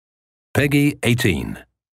Peggy 18.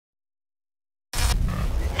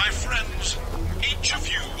 My friends, each of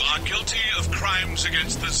you are guilty of crimes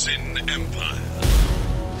against the Zin Empire.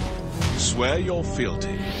 Swear you're fealty,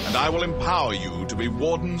 and I will empower you to be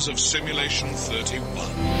wardens of Simulation 31.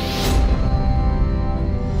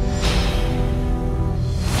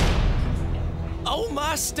 Oh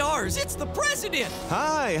my stars, it's the president!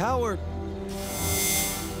 Hi, Howard.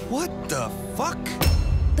 What the fuck?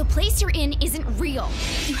 The place you're in isn't real.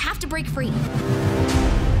 You have to break free.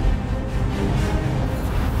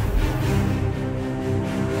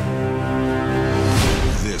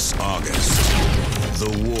 This August,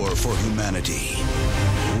 the war for humanity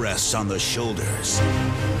rests on the shoulders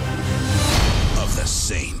of the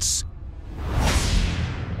Saints.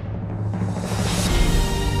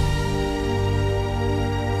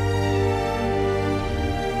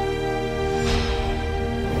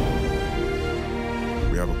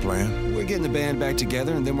 We have a plan? We're getting the band back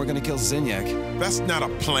together, and then we're gonna kill Zinyak. That's not a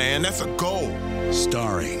plan, that's a goal.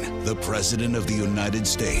 Starring the President of the United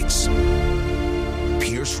States,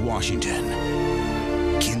 Pierce Washington,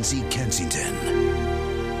 Kinsey Kensington,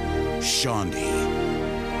 Shondi,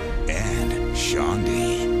 and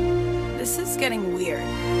Shondi. This is getting weird.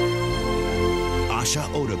 Asha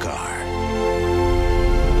Odekar,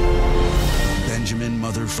 Benjamin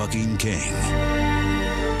Motherfucking King,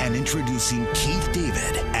 and introducing Keith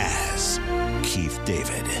David as Keith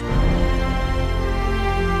David.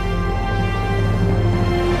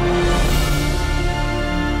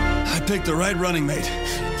 I picked the right running mate.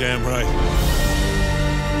 Damn right.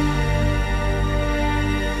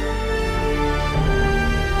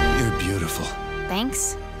 You're beautiful.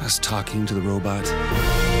 Thanks. I was talking to the robot.